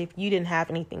completely, as if you didn't have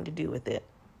anything to do with it.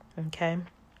 Okay.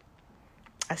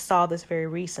 I saw this very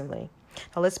recently.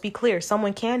 Now, let's be clear.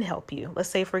 Someone can help you. Let's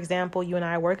say, for example, you and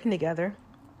I are working together,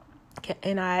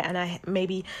 and I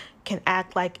maybe can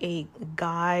act like a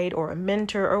guide or a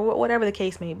mentor or whatever the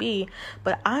case may be,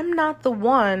 but I'm not the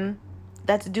one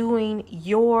that's doing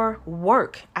your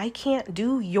work. I can't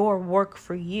do your work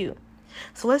for you.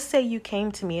 So let's say you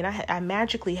came to me and I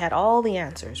magically had all the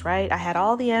answers, right? I had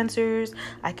all the answers.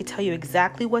 I could tell you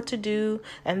exactly what to do.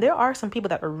 And there are some people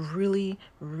that are really,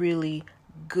 really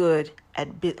good at,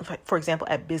 for example,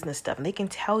 at business stuff. And they can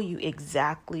tell you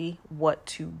exactly what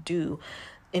to do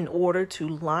in order to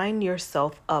line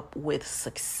yourself up with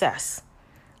success.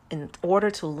 in order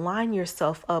to line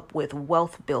yourself up with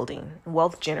wealth building,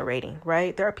 wealth generating,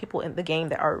 right? There are people in the game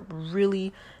that are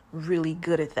really, really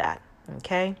good at that.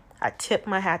 Okay. I tip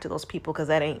my hat to those people because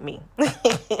that ain't me.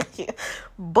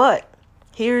 But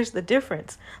here's the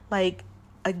difference. Like,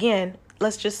 again,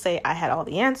 let's just say I had all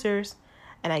the answers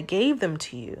and I gave them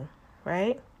to you,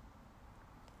 right?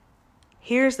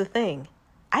 Here's the thing.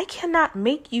 I cannot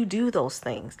make you do those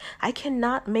things. I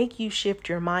cannot make you shift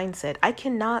your mindset. I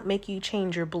cannot make you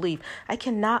change your belief. I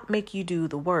cannot make you do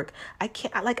the work. I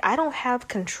don't have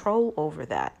control over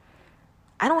that.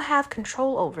 I don't have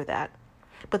control over that.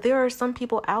 But there are some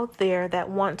people out there that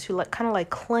want to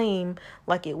claim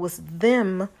like it was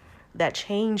them that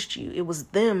changed you. It was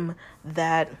them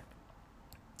that,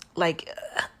 I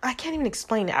can't even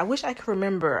explain it. I wish I could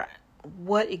remember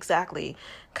what exactly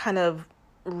kind of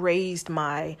raised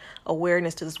my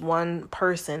awareness to this one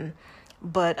person.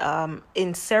 But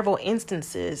in several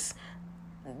instances,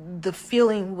 the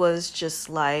feeling was just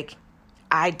like,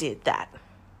 I did that.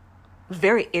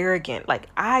 Very arrogant. Like,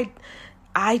 I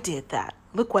did that.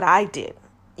 Look what I did.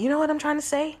 You know what I'm trying to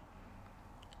say?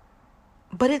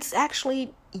 But it's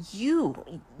actually you,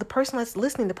 the person that's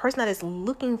listening, the person that is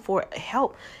looking for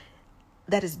help,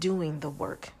 that is doing the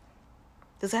work.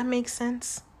 Does that make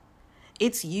sense?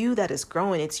 It's you that is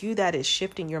growing. It's you that is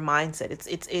shifting your mindset.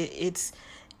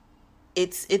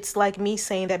 It's like me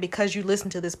saying that because you listen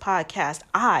to this podcast,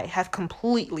 I have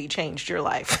completely changed your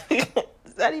life.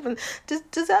 Does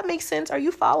that make sense? Are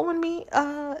you following me?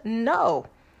 No,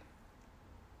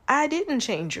 I didn't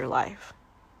change your life,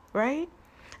 right?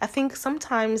 I think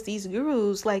sometimes these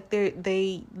gurus, like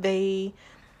they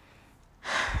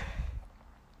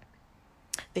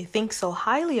think so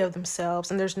highly of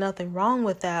themselves, and there's nothing wrong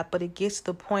with that, but it gets to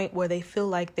the point where they feel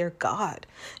like they're God.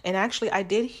 And actually, I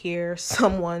did hear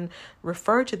someone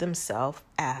refer to themselves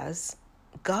as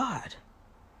God.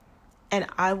 And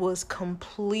I was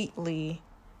completely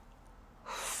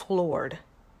floored.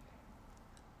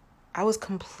 I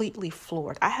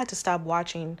had to stop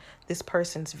watching this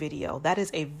person's video. That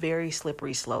is a very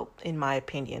slippery slope, in my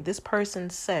opinion. This person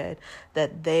said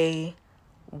that they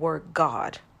were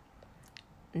God.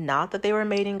 Not that they were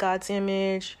made in God's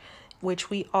image, which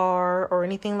we are, or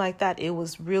anything like that. It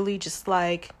was really just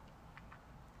like,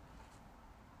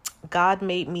 God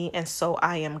made me, and so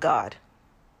I am God.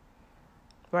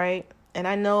 Right? And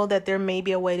I know that there may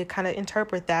be a way to kind of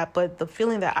interpret that, but the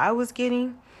feeling that I was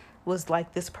getting was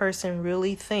like this person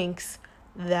really thinks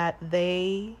that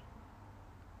they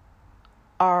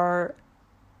are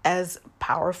as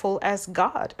powerful as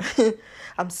God.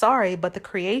 I'm sorry, but the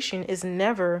creation is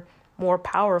never more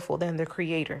powerful than the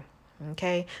creator.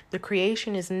 Okay? The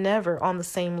creation is never on the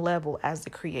same level as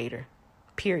the creator.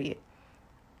 Period.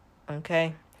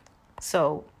 Okay?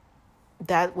 So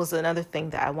that was another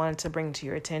thing that I wanted to bring to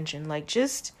your attention. Like,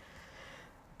 just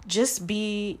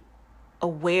be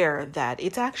aware that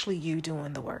it's actually you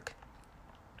doing the work.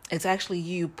 It's actually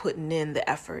you putting in the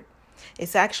effort.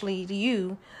 It's actually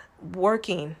you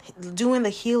working, doing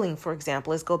the healing, for example.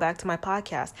 Let's go back to my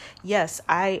podcast. Yes,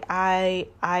 I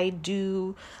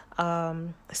do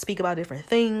speak about different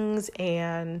things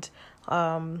and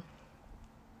bring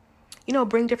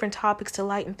different topics to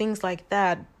light and things like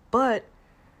that. But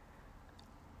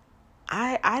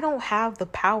I don't have the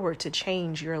power to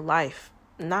change your life.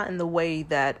 Not in the way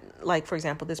that, like, for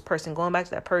example, this person, going back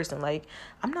to that person, like,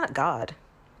 I'm not God.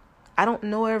 I don't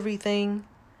know everything.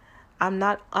 I'm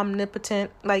not omnipotent.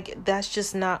 Like, that's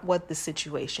just not what the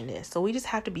situation is. So we just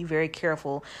have to be very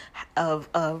careful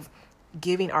of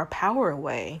giving our power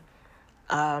away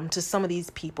to some of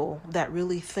these people that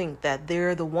really think that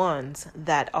they're the ones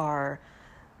that are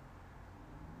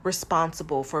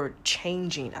responsible for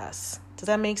changing us. Does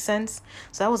that make sense?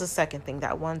 So that was the second thing that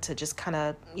I wanted to just kind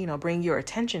of, bring your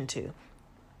attention to.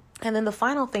 And then the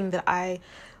final thing that I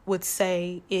would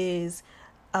say is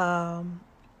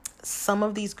some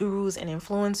of these gurus and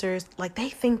influencers, like, they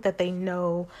think that they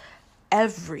know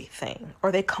everything,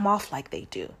 or they come off like they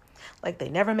do. Like, they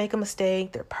never make a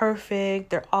mistake. They're perfect.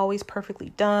 They're always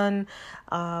perfectly done.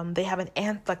 They have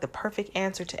the perfect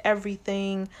answer to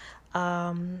everything.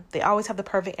 They always have the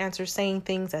perfect answer, saying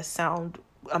things that sound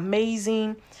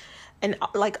amazing. And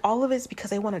like, all of it's because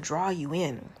they want to draw you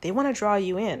in.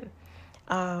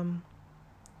 But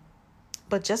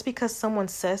just because someone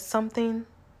says something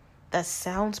that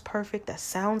sounds perfect, that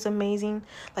sounds amazing,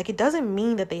 like, it doesn't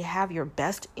mean that they have your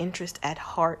best interest at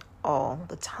heart all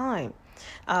the time.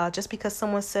 Just because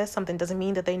someone says something doesn't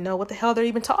mean that they know what the hell they're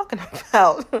even talking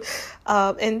about.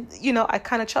 And I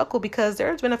kind of chuckle because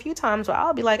there's been a few times where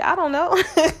I'll be like, I don't know.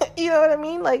 You know what I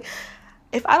mean? Like,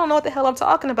 If I don't know what the hell I'm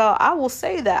talking about, I will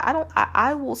say that.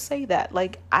 I will say that.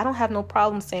 Like, I don't have no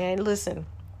problem saying, listen,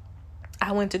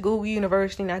 I went to Google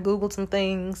University and I Googled some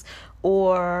things,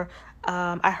 or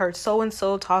I heard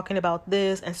so-and-so talking about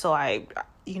this. And so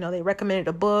they recommended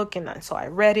a book and so I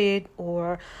read it,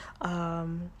 or,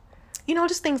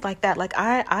 just things like that. Like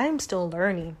I'm still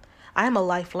learning. I am a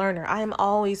life learner. I am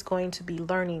always going to be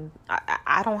learning.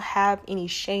 I don't have any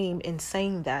shame in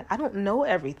saying that. I don't know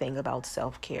everything about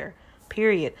self-care,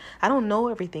 period. I don't know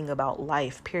everything about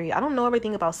life, period. I don't know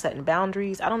everything about setting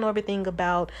boundaries. I don't know everything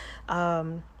about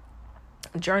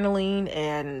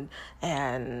journaling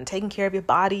and taking care of your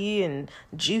body and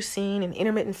juicing and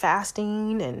intermittent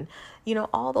fasting and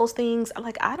all those things.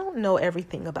 Like, I don't know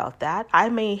everything about that. I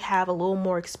may have a little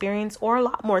more experience or a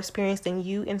lot more experience than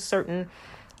you in certain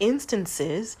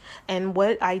instances, and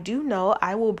what I do know,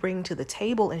 I will bring to the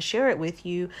table and share it with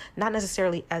you, not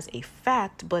necessarily as a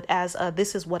fact, but as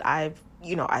this is what I've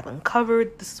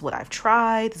uncovered, this is what I've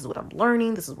tried, this is what I'm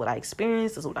learning, this is what I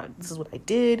experienced, this is what I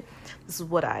did, this is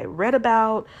what I read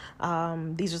about,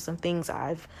 these are some things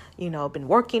I've been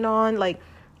working on. Like,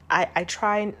 I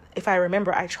try, if I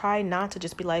remember, I try not to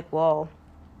just be like, well,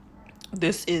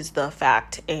 this is the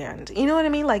fact, and you know what I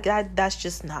mean? Like, that's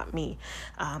just not me.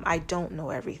 I don't know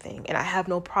everything, and I have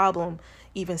no problem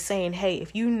even saying, hey,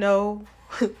 if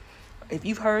if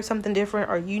you've heard something different,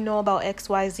 or about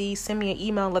XYZ, send me an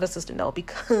email and let us know,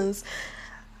 because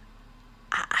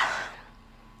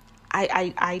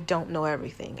I don't know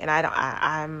everything, and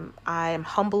I'm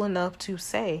humble enough to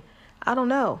say, I don't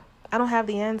know. I don't have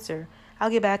the answer. I'll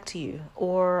get back to you.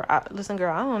 Or, listen,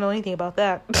 girl, I don't know anything about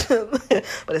that.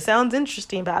 But it sounds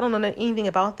interesting, but I don't know anything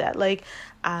about that. Like,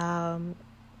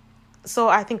 so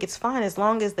I think it's fine as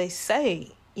long as they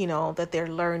say, that they're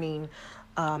learning,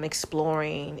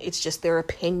 exploring. It's just their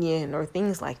opinion or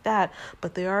things like that.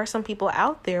 But there are some people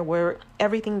out there where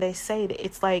everything they say,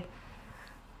 it's like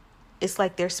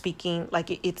they're speaking,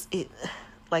 like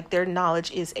like their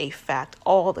knowledge is a fact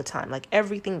all the time. Like,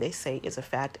 everything they say is a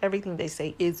fact. Everything they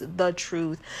say is the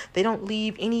truth. They don't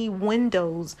leave any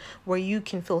windows where you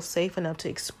can feel safe enough to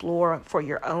explore for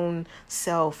your own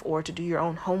self, or to do your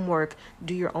own homework,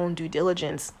 do your own due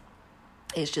diligence.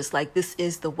 It's just like, this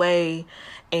is the way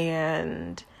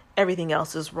and everything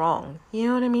else is wrong. You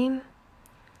know what I mean?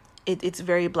 It's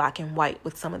very black and white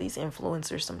with some of these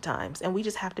influencers sometimes. And we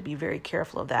just have to be very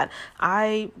careful of that.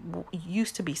 I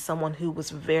used to be someone who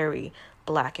was very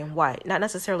black and white, not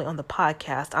necessarily on the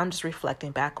podcast. I'm just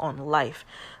reflecting back on life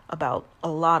about a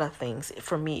lot of things.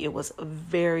 For me, it was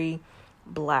very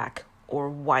black or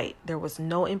white. There was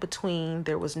no in between.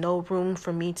 There was no room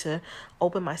for me to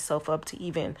open myself up to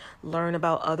even learn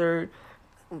about other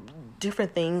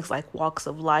different things, like walks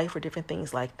of life or different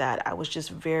things like that. I was just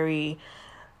very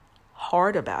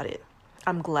hard about it.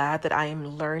 I'm glad that I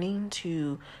am learning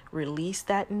to release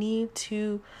that need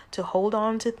to hold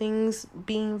on to things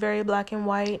being very black and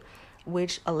white,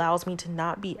 which allows me to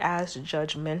not be as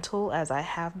judgmental as I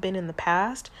have been in the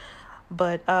past.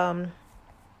 But I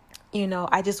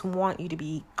just want you to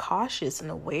be cautious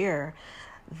and aware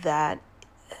that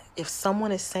if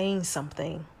someone is saying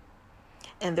something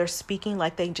and they're speaking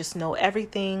like they just know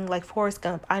everything, like Forrest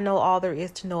Gump, I know all there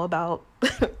is to know about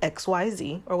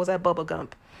XYZ, or was that Bubba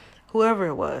Gump? Whoever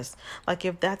it was. Like,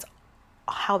 if that's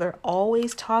how they're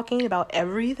always talking about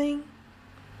everything,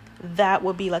 that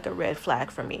would be like a red flag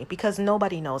for me, because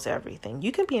nobody knows everything.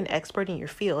 You can be an expert in your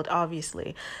field,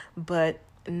 obviously, but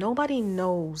nobody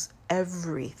knows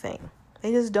everything.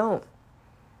 They just don't.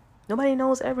 Nobody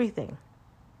knows everything.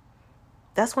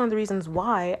 That's one of the reasons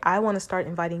why I want to start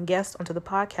inviting guests onto the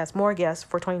podcast, more guests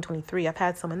for 2023. I've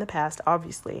had some in the past,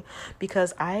 obviously,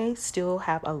 because I still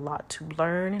have a lot to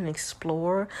learn and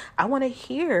explore. I want to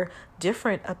hear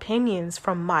different opinions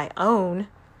from my own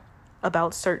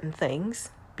about certain things,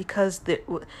 because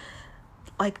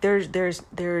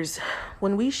there's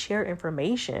when we share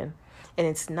information and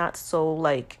it's not so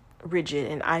like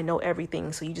rigid and I know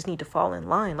everything, so you just need to fall in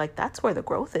line. Like, that's where the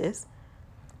growth is.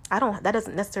 That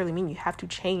doesn't necessarily mean you have to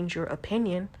change your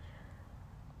opinion,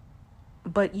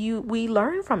 but we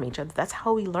learn from each other. That's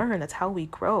how we learn. That's how we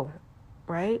grow,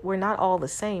 right? We're not all the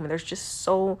same. There's just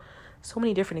so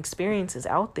many different experiences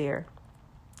out there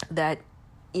that,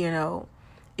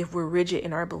 if we're rigid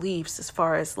in our beliefs as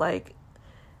far as like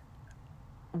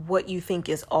what you think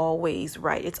is always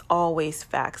right, it's always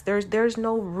facts. There's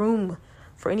no room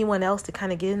for anyone else to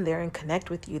kind of get in there and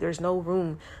connect with you. There's no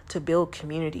room to build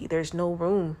community. There's no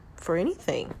room for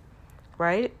anything,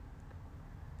 right?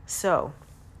 So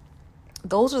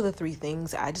those are the three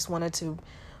things I just wanted to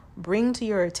bring to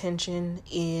your attention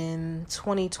in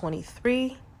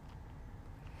 2023.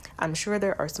 I'm sure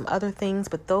there are some other things,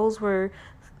 but those were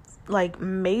like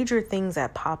major things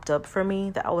that popped up for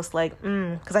me that I was like,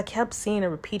 because I kept seeing a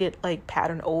repeated like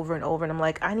pattern over and over. And I'm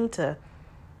like, I want to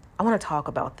talk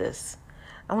about this.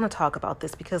 I want to talk about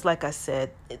this because, like I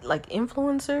said, like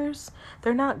influencers,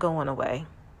 they're not going away.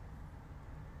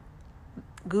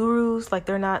 Gurus, like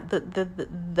they're not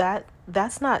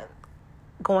that's not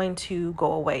going to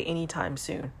go away anytime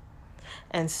soon.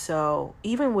 And so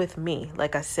even with me,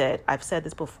 like I said, I've said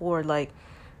this before, like,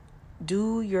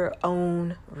 do your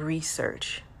own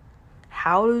research.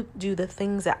 How do the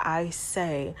things that I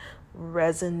say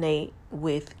resonate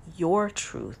with your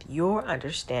truth, your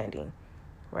understanding,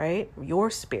 right? Your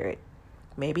spirit.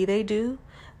 Maybe they do,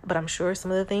 but I'm sure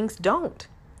some of the things don't.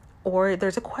 Or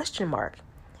there's a question mark.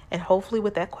 And hopefully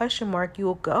with that question mark,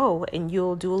 you'll go and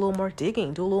you'll do a little more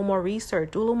digging, do a little more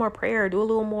research, do a little more prayer, do a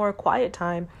little more quiet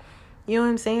time. You know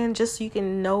what I'm saying? Just so you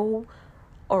can know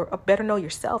or better know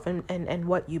yourself and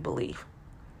what you believe,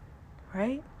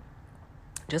 right?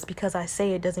 Just because I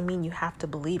say it doesn't mean you have to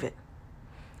believe it.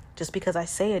 Just because I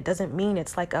say it doesn't mean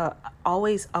it's like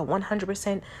always a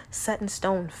 100% set in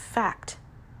stone fact.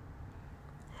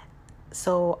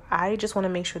 So I just want to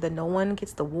make sure that no one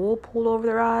gets the wool pulled over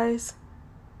their eyes,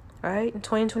 right? In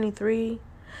 2023,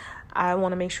 I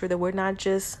want to make sure that we're not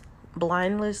just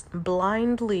blindly,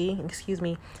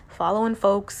 following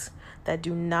folks that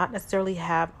do not necessarily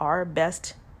have our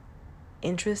best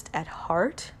interest at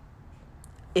heart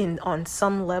on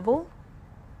some level,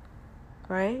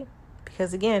 right?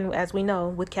 Because again, as we know,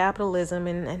 with capitalism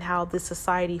and how this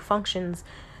society functions,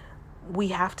 we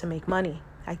have to make money.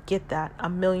 I get that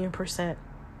 1,000,000%.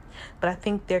 But I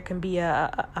think there can be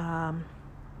a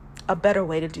better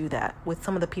way to do that with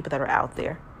some of the people that are out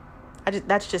there.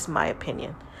 That's just my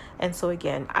opinion. And so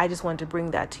again, I just wanted to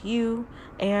bring that to you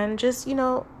and just,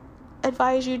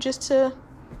 advise you just to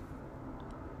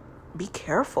be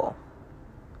careful.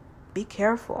 Be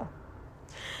careful.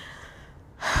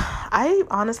 I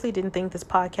honestly didn't think this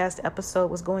podcast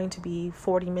episode was going to be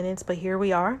 40 minutes, but here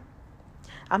we are.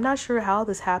 I'm not sure how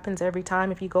this happens every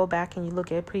time. If you go back and you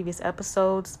look at previous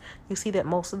episodes, you see that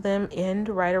most of them end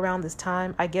right around this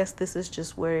time. I guess this is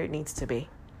just where it needs to be.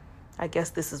 I guess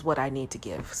this is what I need to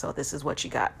give. So this is what you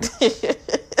got.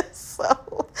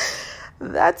 So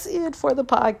that's it for the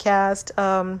podcast.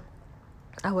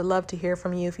 I would love to hear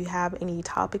from you. If you have any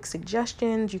topic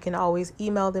suggestions, you can always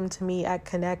email them to me at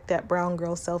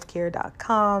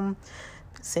connect@browngirlselfcare.com.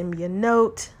 Send me a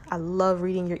note. I love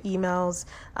reading your emails.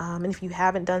 And if you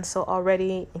haven't done so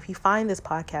already, if you find this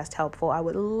podcast helpful, I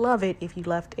would love it if you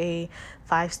left a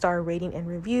 5-star rating and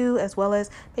review, as well as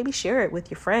maybe share it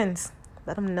with your friends.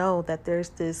 Let them know that there's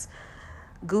this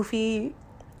goofy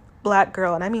Black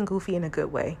girl, and I mean goofy in a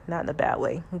good way, not in a bad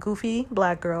way. Goofy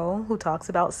Black girl who talks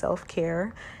about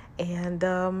self-care, and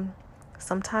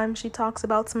sometimes she talks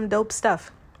about some dope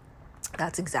stuff.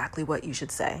 That's exactly what you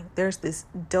should say. There's this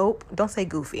dope, don't say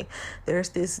goofy. There's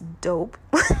this dope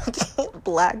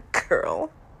Black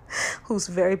girl who's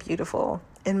very beautiful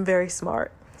and very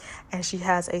smart. And she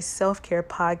has a self-care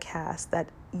podcast that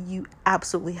you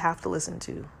absolutely have to listen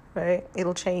to, right?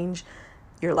 It'll change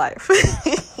your life.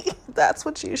 That's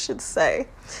what you should say.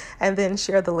 And then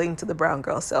share the link to the Brown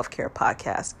Girl Self-Care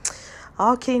Podcast.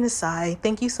 All kidding aside,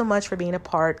 thank you so much for being a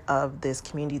part of this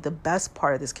community, the best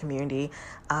part of this community.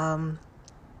 I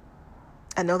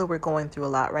know that we're going through a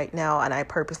lot right now, and I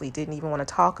purposely didn't even want to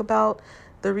talk about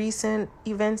the recent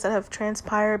events that have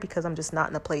transpired because I'm just not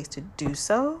in a place to do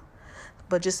so.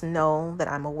 But just know that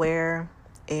I'm aware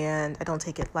and I don't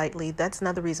take it lightly. That's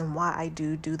another reason why I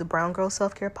do the Brown Girl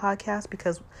Self-Care Podcast,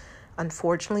 because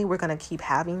unfortunately we're going to keep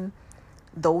having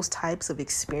those types of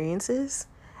experiences.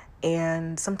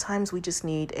 And sometimes we just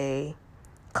need a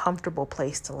comfortable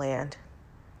place to land,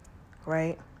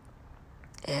 right?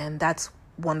 And that's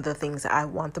one of the things that I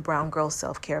want the Brown Girl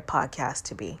Self-Care Podcast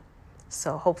to be.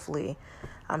 So hopefully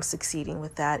I'm succeeding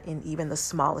with that in even the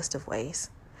smallest of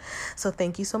ways. So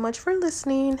thank you so much for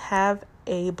listening. Have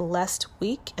a blessed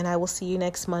week, and I will see you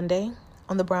next Monday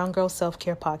on the Brown Girl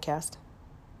Self-Care Podcast.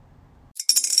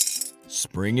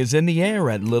 Spring is in the air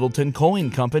at Littleton Coin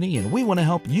Company, and we want to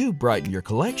help you brighten your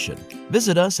collection.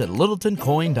 Visit us at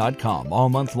littletoncoin.com all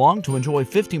month long to enjoy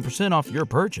 15% off your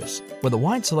purchase. With a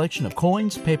wide selection of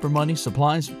coins, paper money,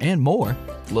 supplies, and more,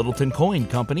 Littleton Coin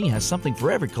Company has something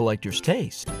for every collector's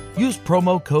taste. Use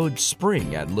promo code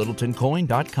SPRING at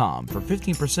littletoncoin.com for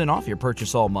 15% off your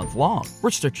purchase all month long.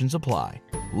 Restrictions apply.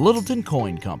 Littleton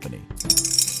Coin Company.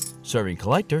 Serving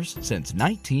collectors since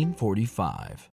 1945.